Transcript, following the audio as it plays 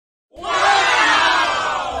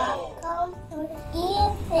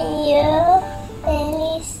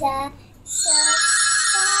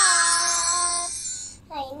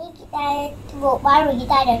book baru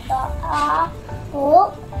kita ada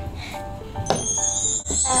book.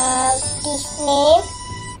 Disney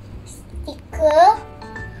sticker.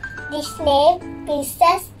 Disney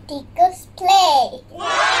Princess Stickers Play.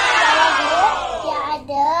 Dia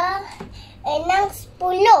ada 6-10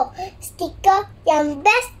 stiker yang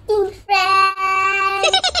best in friend.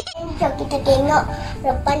 Jom kita tengok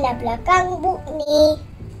depan dan belakang book ni.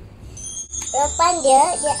 Depan dia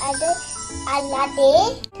ada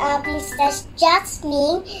Aladdin, Princess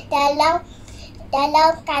Jasmine dalam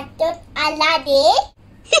kartun Aladdin.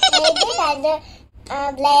 Dia ada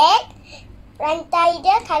black. Rantai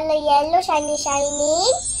dia color yellow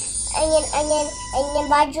shining. Angin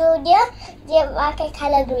baju dia pakai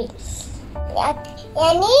color green.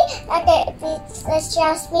 Yang ni pakai Princess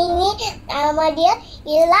Jasmine ni, nama dia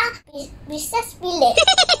ialah Princess Village.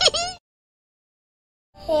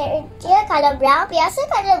 Hair dia color brown, biasa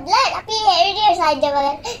color black tapi hair dia saja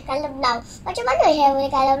color brown. Macam mana hair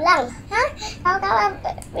boleh color brown? Ha? Kawan-kawan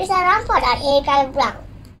bisa nampak tak hair color brown?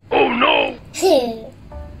 Oh no!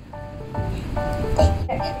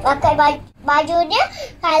 Pakai baju dia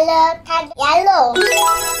color yellow.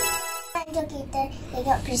 Jom kita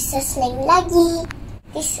tengok princess lain lagi.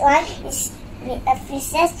 This one is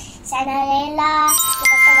Princess Cinderella. Dia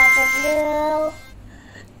pakai baju blue.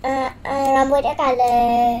 Rambut dia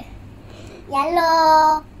color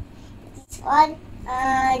yellow. This one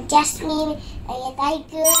Jasmine yang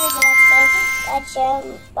tiger. Dia pakai macam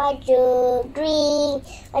baju green.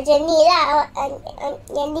 Macam ni lah.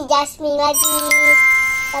 Yang ni Jasmine lagi.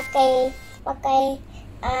 Pakai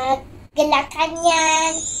gelang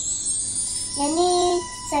kanyan. Yang ni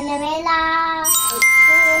Cinderella.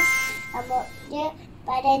 Rambut dia,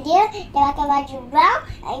 badan dia pakai baju brown.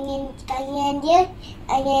 Angin dia,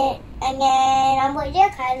 rambut dia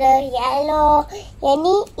color yellow. Yang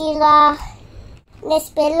ni ialah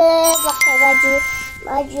Nespela pakai baju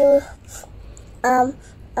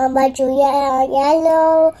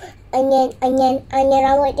yellow. Angin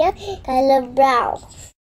rambut dia color brown.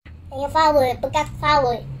 Angin flower, pegang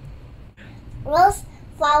flower. Rose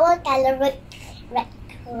flower color red.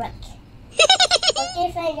 Okey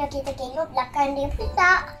friend, jom kita tengok belakang dia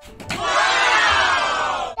pula.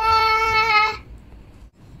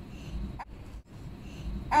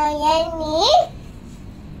 Yang ni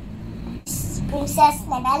Princess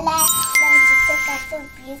Cinderella dan juga kartun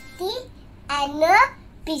Beauty and the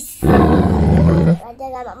Beast. Ada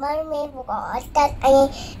gambar mermaid, buka otak,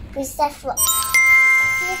 Princess Rock.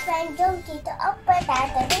 Okay friend, jom kita open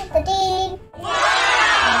tading.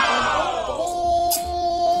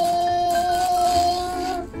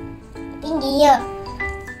 Tinggi ya.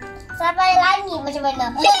 Sampai langit macam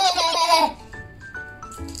mana?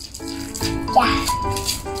 Ya,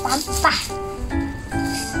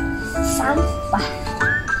 sampah.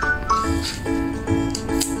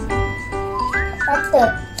 Satu,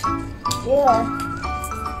 dua,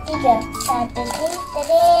 tiga. Tading.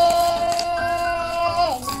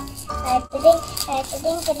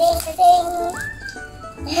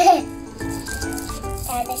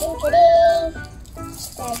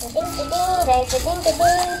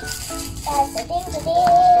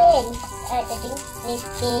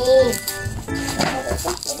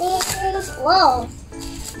 Wow.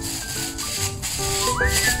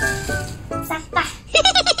 Sampah.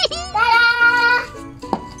 Tada!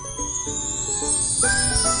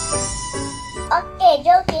 Okey,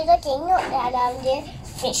 jom kita tengok dalam dia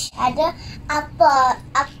fish. Ada apa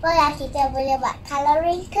yang kita boleh buat?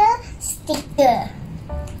 Coloring ke sticker?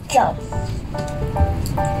 Jom.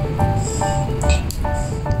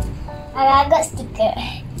 Agak stiker.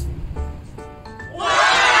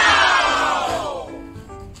 Wow!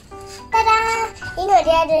 Tada! Tengok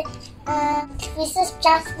dia ada Princess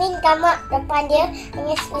Jasmine gambar depan dia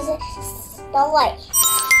dengan Princess Snow White.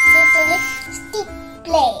 Dia tulis stick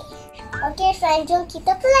play. Okey friend, jom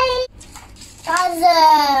kita play.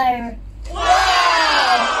 Puzzle.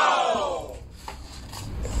 Wow!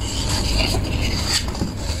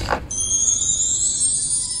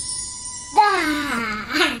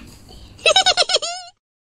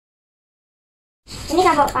 Ini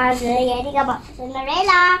gambar puzzle, yang ni gambar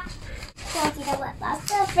Cinderella. So kita buat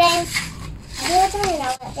puzzle friend. Macam mana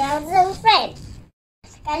nak buat puzzle friend?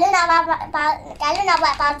 Kalau nak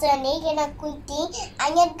buat puzzle ni, kena gunting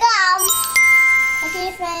hanya gam.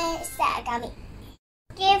 Okay friend, start kami.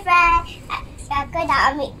 Okay friend, kakak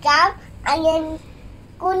dah ambil gam, hanya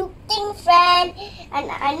gunting friend.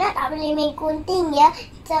 Anak-anak tak boleh main gunting ya,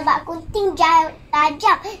 sebab gunting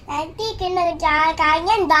tajam. Nanti kena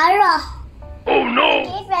kanyan darah. Oh no!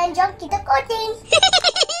 Okay friend, jom kita gunting.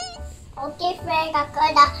 Okay friend,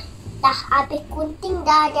 kakak dah habis gunting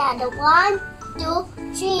dah. Dia ada 1, 2,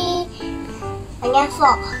 3. And then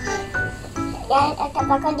 4. Dan kat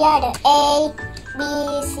belakang dia ada A, B,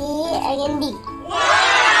 C, and then D.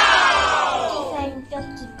 Okay, jom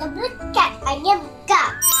kita berdekat. Hanya buka.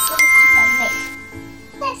 Jom kita ambil.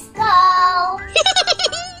 Let's go.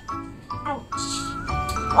 Ouch.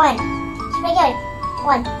 1. Sebagai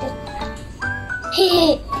 1,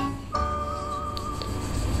 2.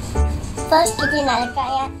 First kita nak letak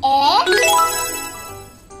yang A.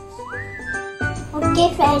 Okay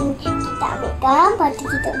friend, kita ambil gambar tu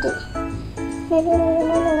kita ambil. Ini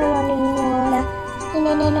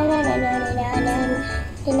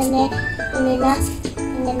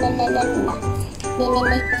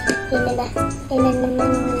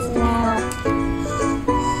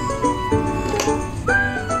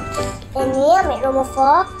ambil nombor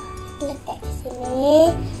 4, letak di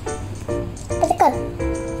sini. Tekan.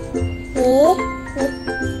 Ni.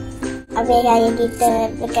 Habis raya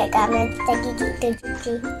kita dekat kamera kita gigit ke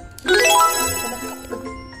cuci.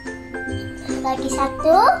 Lagi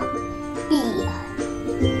satu B.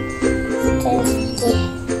 Okay.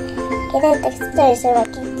 Kita tekstur sebab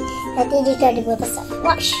nanti dia jadi besar.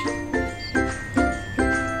 Wash.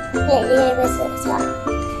 Dia besar.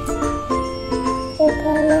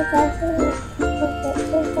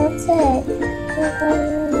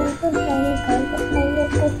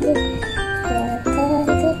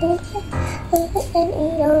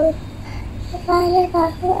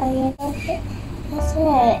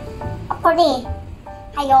 Apa ni?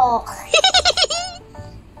 Ayo.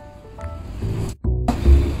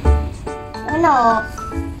 Mana?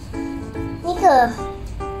 Ni ke?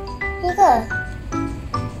 Ni ke?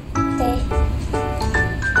 Okay.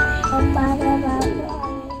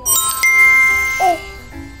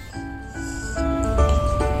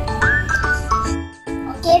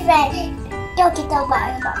 Okay friend, jom kita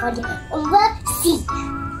buat apa dia. Nombor C.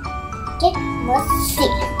 Okay, nombor C.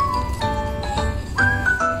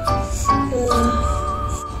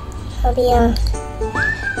 Habis yang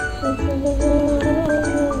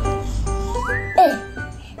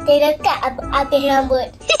dia dekat habis rambut.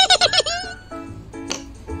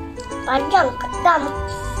 Panjang gam.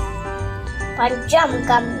 Panjang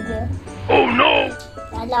gam dia. Oh no.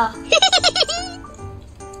 Salah.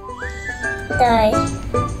 Die.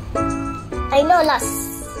 I know last.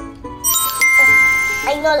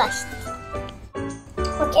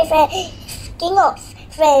 Okay friend, tengok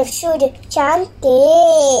friend, show dia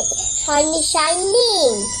cantik.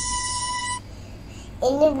 Shining.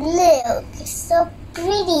 Ini blue, so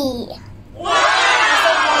pretty.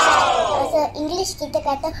 Bahasa English kita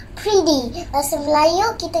kata pretty. Bahasa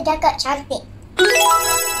Melayu kita cakap cantik.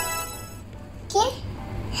 Okay.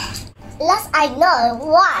 Last I know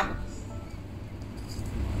 1.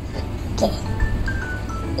 Okay.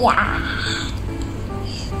 Yeah.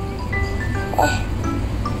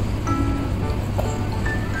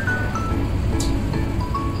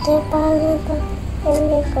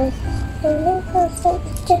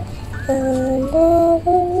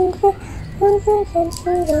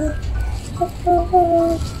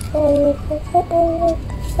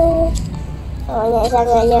 Banyak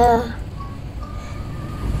sangatnya.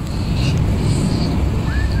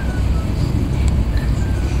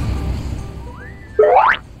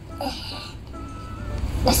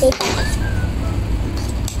 Masih.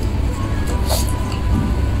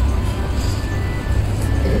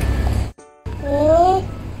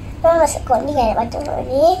 Kita masuk kot ni kan, baca kot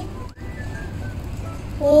ni.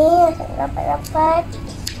 Ni masuk rapat-rapat.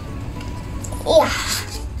 Iya.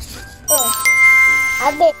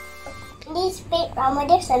 Habis. Ni speed rambut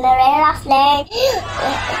dia Cinderella flag.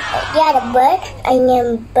 Dia ada bird,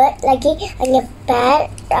 hanya bird lagi, hanya bat.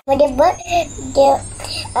 Rambut dia bird, dia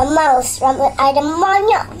mouse. Rambut ada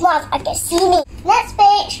banyak mouse kat sini. Next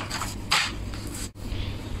page.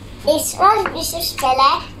 This one is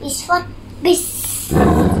spell. This one is.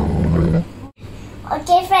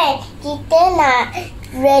 Okay friend, kita nak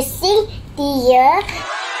dressing dia.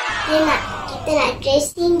 Kita nak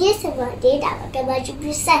dressing dia sebab dia tak pakai baju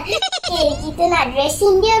besar. Okay, kita nak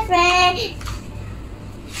dressing dia friend.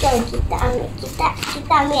 Jom kita ambil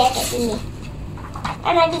kat sini.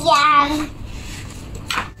 Mana dia?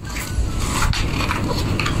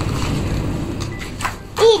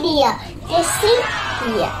 Ini dia dressing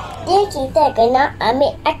dia. Dia kita kena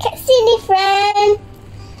ambil kat sini friend.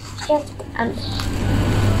 Jom kita ambil.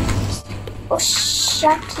 Oh,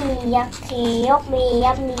 yaki, yummy.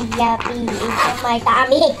 Mai tak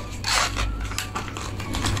ambil.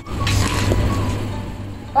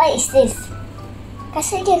 What is this?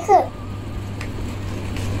 Kasut dia ke?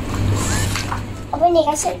 Apa ni,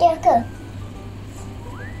 kasut dia ke?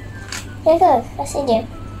 Ya ke? Kasut dia.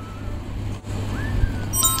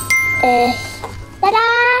 Tada!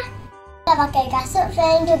 Kita pakai kasut,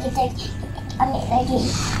 friend. Jom kita ambil lagi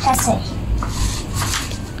kasut.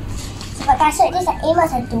 Sebab kasut ni memang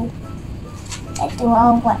satu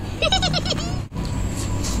orang buat.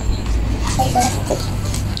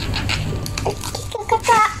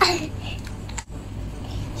 Kakak.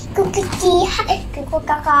 Kuku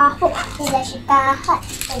kakak. Bila kita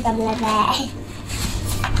kita belajar.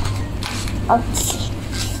 Okey.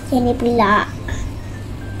 Ini pula.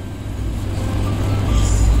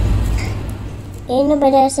 Ini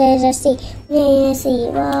pada saya rasa. Ini rasa.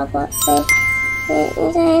 Bapak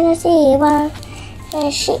saya rasa. Bapak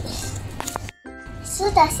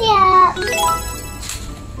sudah siap.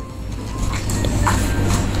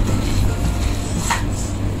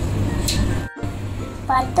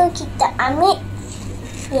 Lepas tu kita ambil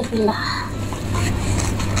dia pula.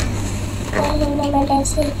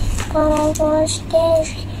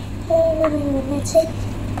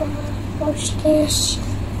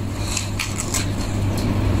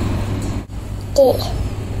 Okey.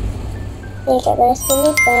 Ni kat belah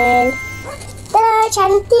sini kan. Dah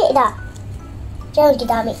cantik dah. Jom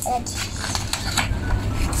kita ambil lagi.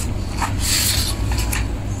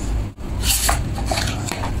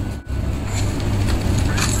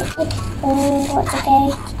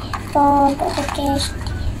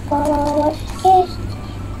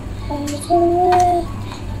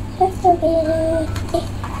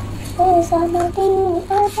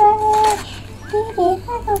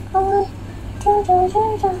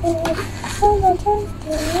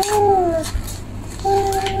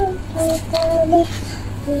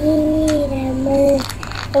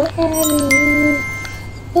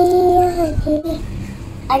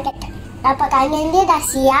 Nampak tangan dia dah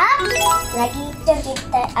siap. Lagi jom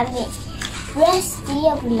kita ambil dress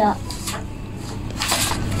dia pula.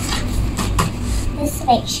 This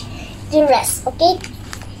page. Dress, okay?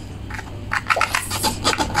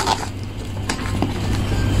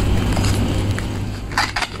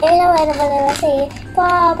 Hello, everyone. Say,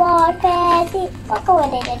 cowboy fancy. Kau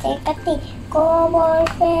ada kati. Cowboy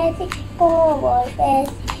fancy. Cowboy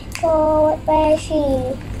fancy. Cowboy fancy.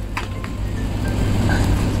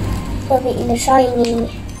 So big and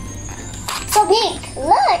shiny. So big.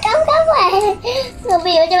 Look, kawan-kawan. So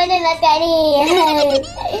big macam mana nak kat ni?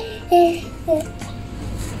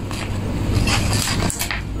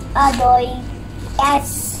 Aduh.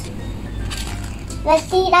 Yes.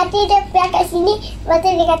 Nanti dia pergi kat sini, lepas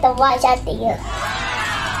tu dia kata, wah cantik ke.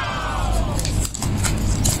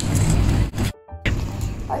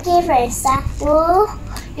 Okay friends, 1,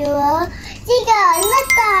 2, 3,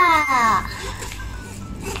 letak.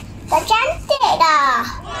 Dah cantik dah.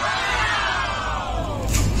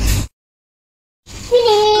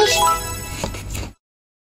 Finish.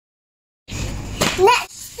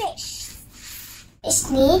 Next fish. Fish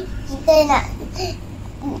ni kita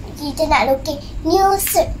nak lukis new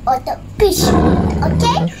suit untuk fish.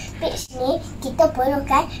 Okay? Fish ni kita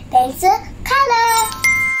perlukan pensel color.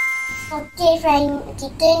 Okay friend,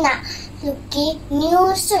 kita nak lukis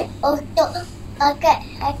new suit untuk pakai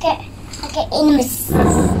animals.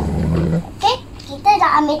 Okay? Kita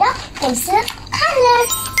dah ambil dah pensel color.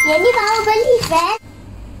 Yang ni baru beli friend.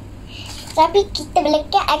 Tapi kita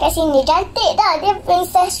lekat kat sini. Cantik dah. Dia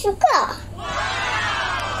princess juga.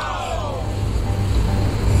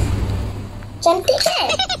 Cantik kan?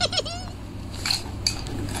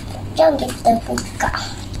 Jom kita buka.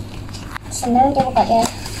 Senang je buka dia.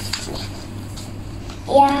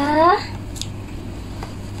 Ya.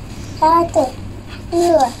 1,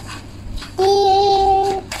 2,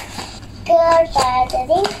 3,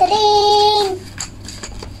 tering.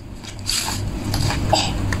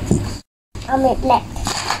 Ambil black.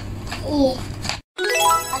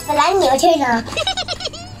 Asal langit macam mana?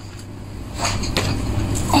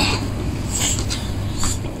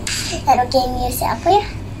 Tak ada music apa ya?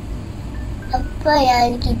 Apa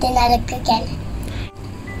yang kita nak lekakan?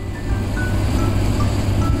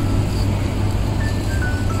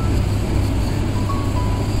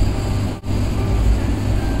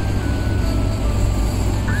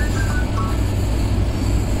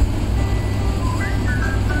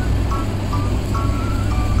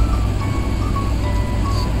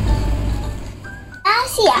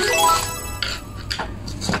 Siap.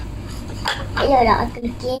 Hello dah aku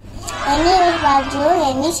lukis. Yang ni baju,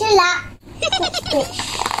 yang ni sulak.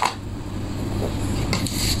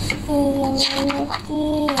 Yang ni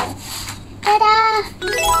lukis. Tada!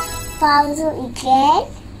 Palsu ikan.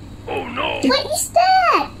 Oh no! What is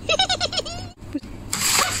that?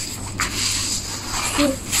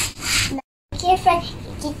 Okay friend,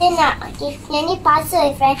 kita nak yang ni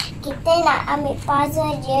puzzle friend. Kita nak ambil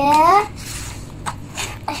puzzle je.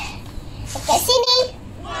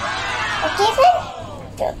 Okay, friend?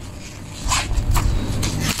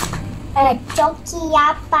 Joki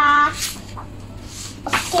apa?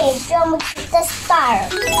 Okay, jom kita start.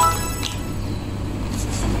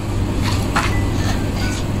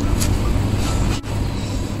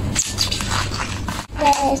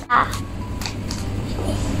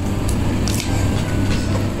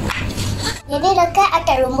 Jadi lekat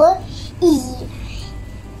akan rumput E,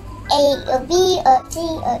 A, A, B, A, C,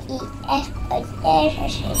 A, E, F, A, G,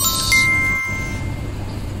 H.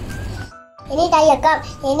 Ini diagram,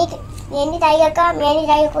 ini diagram, ini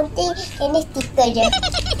diagram gunting, ini stiker je.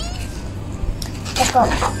 Let's go.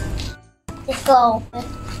 Let's go.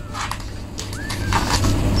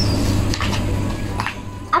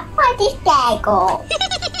 Apa this diagram?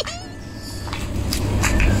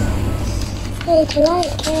 I like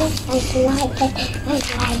it. I like it. I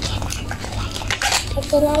like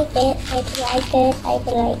it. I like it. I like it.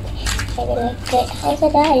 I like it. I like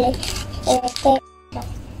it. I like it.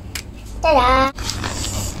 Ta-da!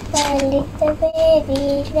 A little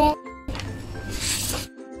baby red.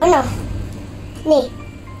 Oh no! Ni,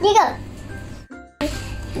 ni go.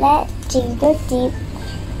 Let's jingle deep.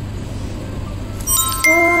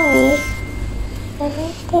 Mommy, I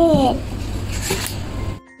like it.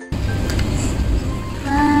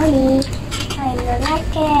 Mommy, I don't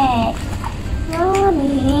like it.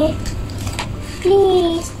 Mommy,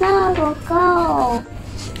 please, now go.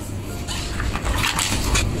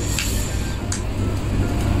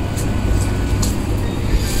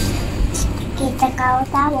 Kita kau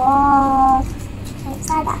tahu,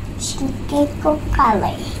 saya dah sedikit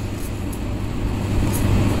kali.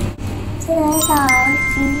 Saya dah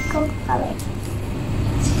sedikit kali.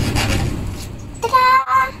 Tada!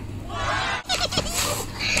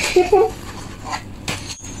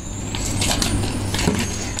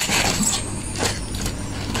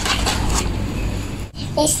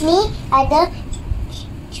 Disney ada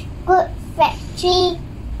three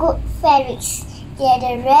good fairies. Dia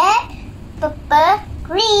ada red, purple,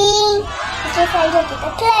 green. Okay, jom kita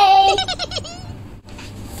play.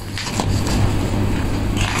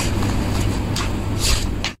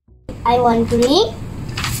 I want green.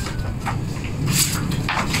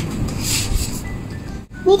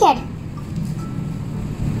 Ni kan?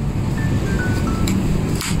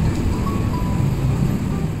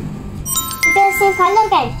 Kita same color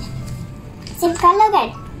kan? Same color kan?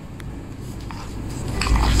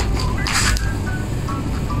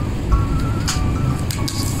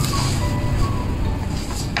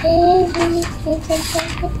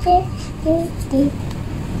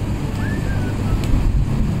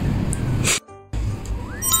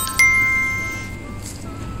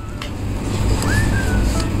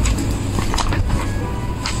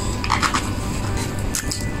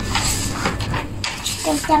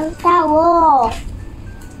 Kita tahu.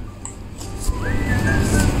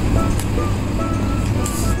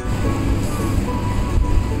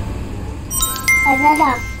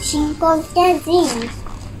 Ada singkong dancing.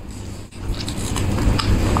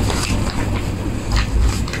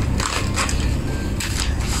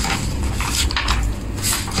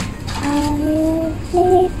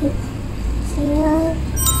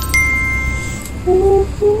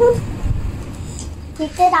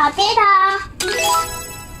 Kita dah habis dah.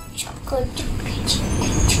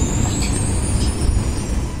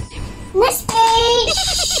 Next page.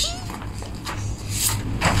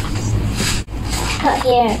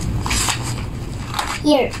 Here.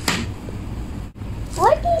 Here.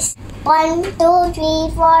 What is 1, 2, 3,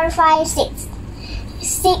 4, 5, 6?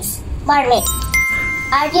 6 mermaid.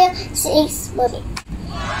 Are there 6 mermaid?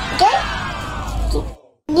 Okay?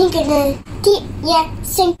 Ni kena keep yang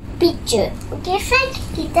same picture. Okay, friend?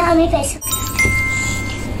 Kita ambil pencil.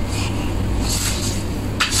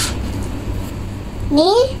 Ni.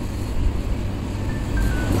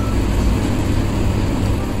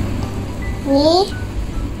 Ni.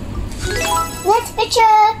 Next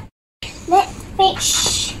picture. Next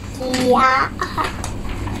picture. Ya.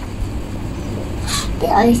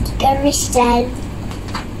 Dia ada garis dan.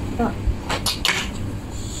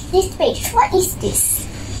 This page. What is this?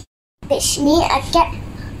 Page ni akan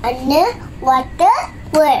underwater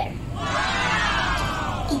world.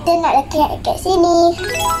 Kita nak letak kat sini.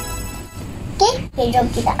 Okay, jom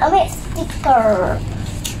kita ambil stiker.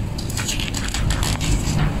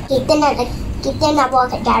 Kita nak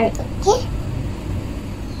bawa kat garis. Okay.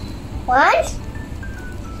 1.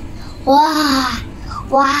 Wah.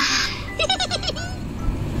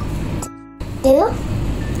 2.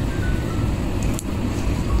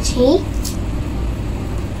 3.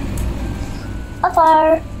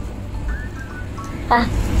 4.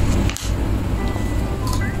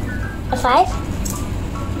 5.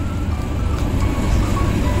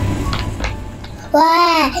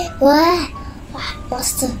 Wah, wah, wah,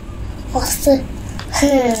 monster, monster.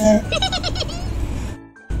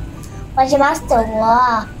 Macam monster.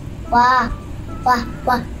 Wah, wah, wah,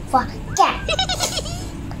 wah, wah, cat.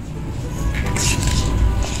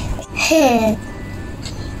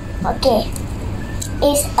 Okay,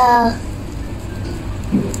 it's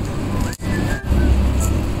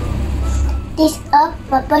this a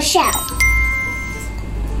purple shell.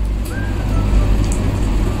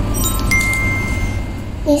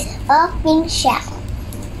 This a pink shell.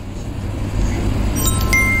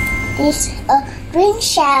 This a green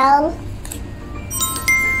shell.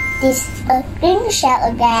 This a green shell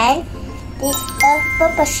again. This a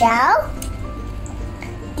purple shell.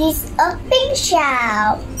 This a pink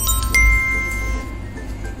shell.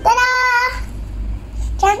 Tada!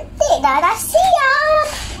 Cantik dah siap.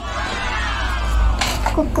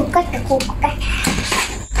 Kukukan.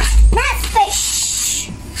 Next fish.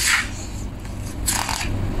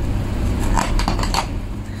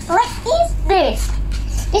 What is this?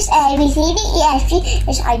 This A B C D E F G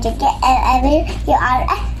H I J K L M N O P Q R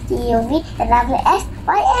S T U V W X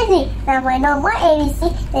Y and Z. Nama normal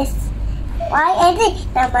ABC is Y and Z.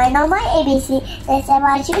 Nama normal ABC is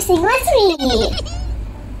about choosing one three.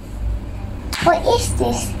 What is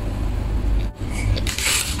this?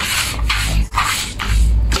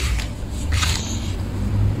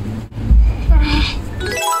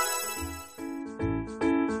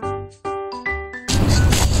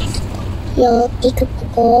 Yo, ikut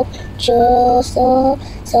cukup, so,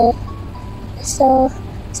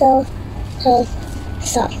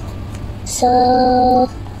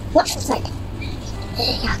 what's inside?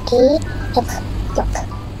 Yaki, yuck, chok,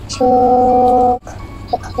 chok,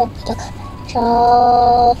 yuck.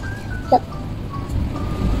 Yuck.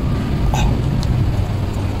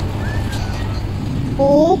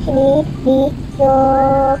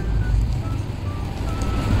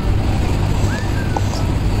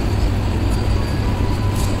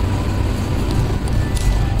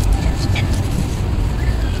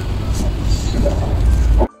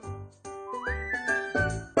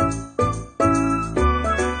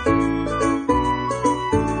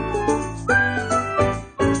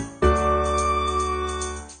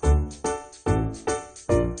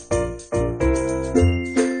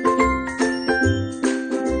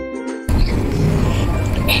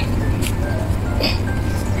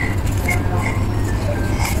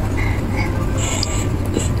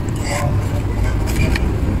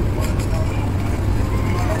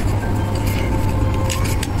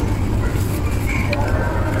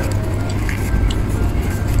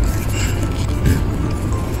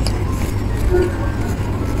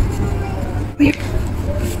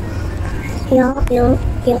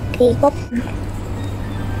 Yok, ikut.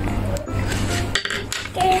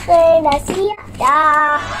 Oke, dah siap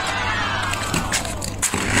dah.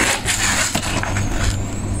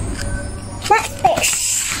 Next fish.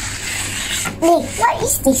 Nih, what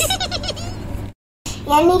is this?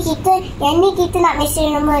 Yang ni kita nak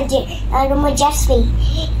mesej rumah Jasmine.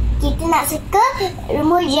 Kita nak suka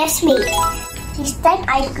rumah Jasmine. This time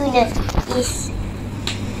I gonna is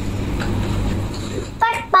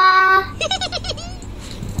Papa.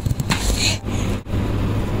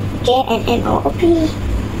 JNNOOP.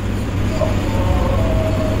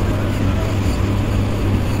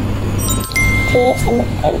 TNNOOPGESON.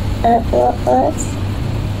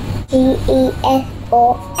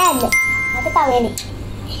 Aku tahu yang ni.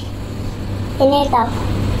 Ini tahu.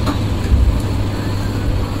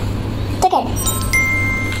 Tekan.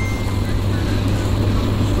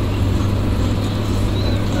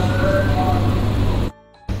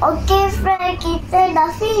 Okay, friend, kita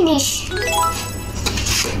dah finish.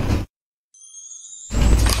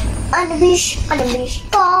 On the beach,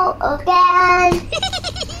 go again.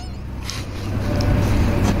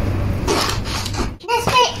 Next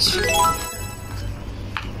page.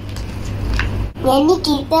 Yang ni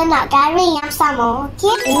kita nak garing yang sama,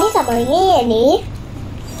 okay? Ini sama yang ni.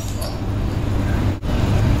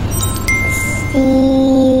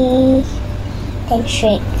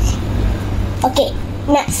 Straight. Okay,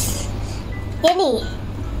 next. Yang ni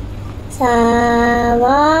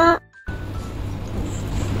sama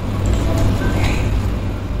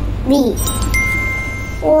B.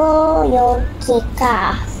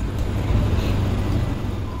 Yoyokika.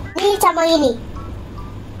 Ni sama ini.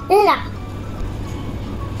 Ini tak?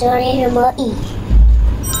 Dari nombor E.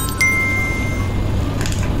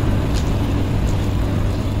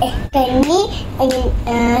 Kan ni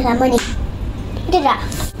sama ni. Betul tak?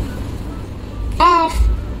 F.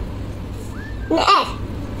 Ni F.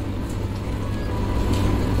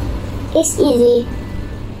 It's easy.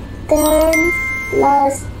 Turn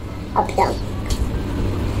plus up down.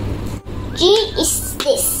 emoji is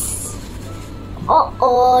this.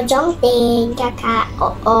 Oh, jongting kakak.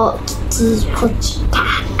 Oh, kiki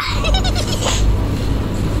kucita.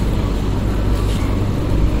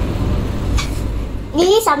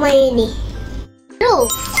 Ini sama ini. Blue.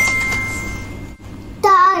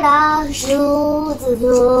 Tada, zu, zu,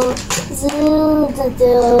 zu, zu, zu,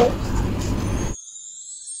 zu.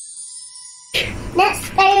 Next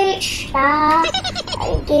page.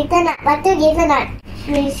 Kita nak batu, kita nak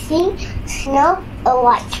using Snow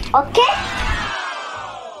White. Okay?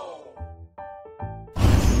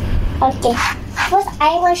 Okay. First,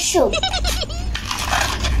 I will shoot.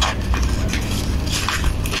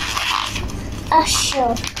 A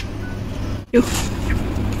shoot.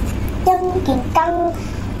 Jeng-jeng-kang,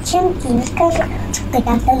 jeng-jeng-kang,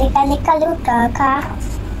 luka-luka-luka-luka.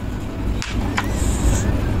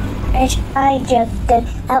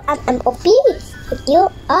 H-I-J-K-L-M-N-O-P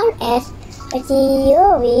Q-R-S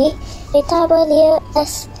G-U-V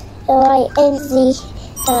W-S-Y-N-Z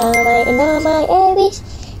my Aries.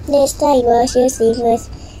 This time was using with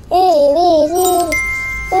A-B-C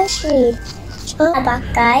machine.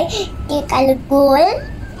 Pakai di kalkul.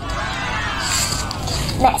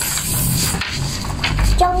 Next.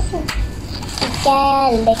 Jom.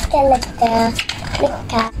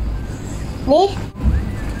 Leka.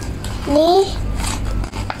 Ni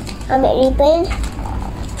ambil ribbon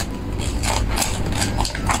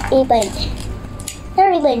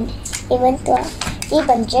tu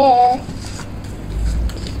ribbon je.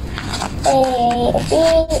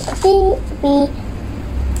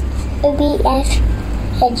 B F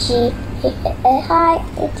G H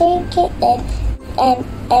J K L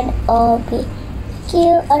M O P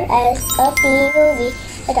Q R S O P U V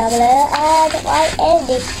W X Y and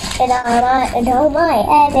Z. And all my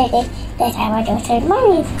everything. That's how I do it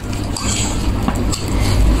money.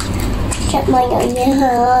 Check my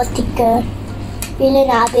sticker. Bila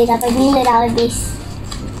dah habis.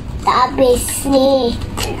 Tak habis ni.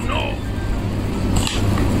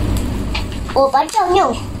 Oh,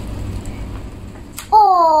 panjangnya.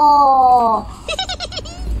 Oh.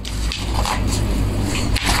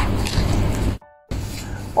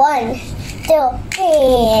 One, two,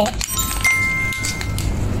 three.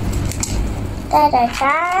 Tada,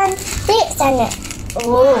 cantik sangat.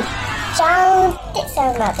 Oh, cantik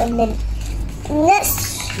sangat benar.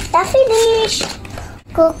 Next, dah finish.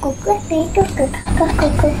 Dah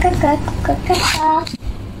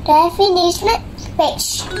finish. Next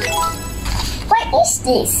page. What is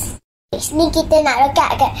this? Ni kita nak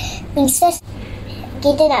lekat kat Princess.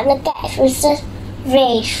 Kita nak lekat Princess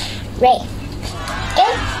Ray. Okay?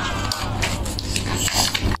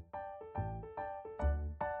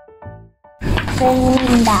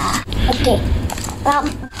 Merinda. Okay.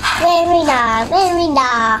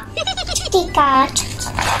 Merinda. Tika.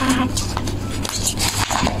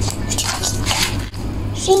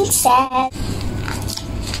 Princess.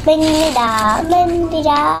 Merinda. Humpty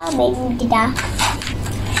got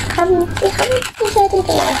away.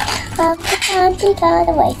 Humpty got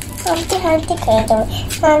away.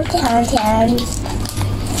 Humpty.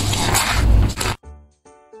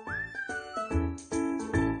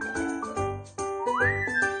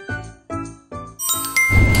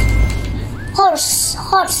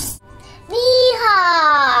 Horse. Niha.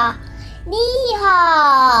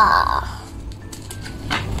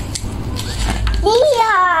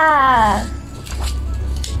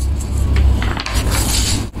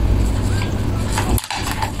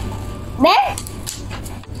 Bear.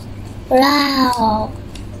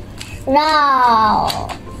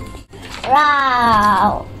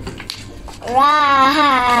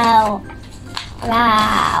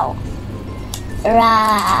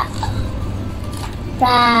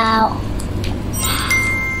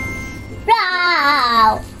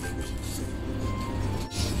 Row.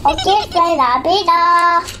 Okay, saya dah habis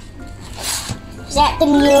dah. Saya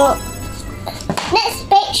tunggu. Next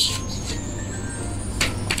page.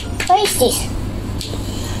 What is this?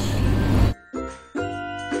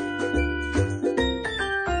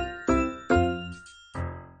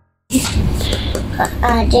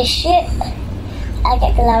 This shirt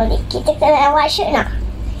agak kelau ni. Kita kena buat shirt nak?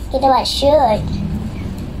 Kita buat shirt.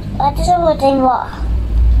 Lepas tu semua tengok.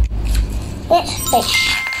 Next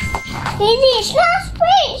page. Finish. Last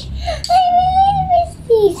page. I really miss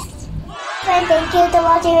this. And thank you to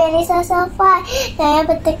watching really so far. Jangan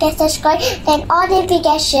lupa tekan subscribe dan all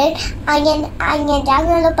notification.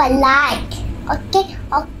 Jangan lupa like. Okay,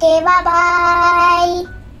 bye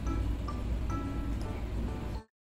bye.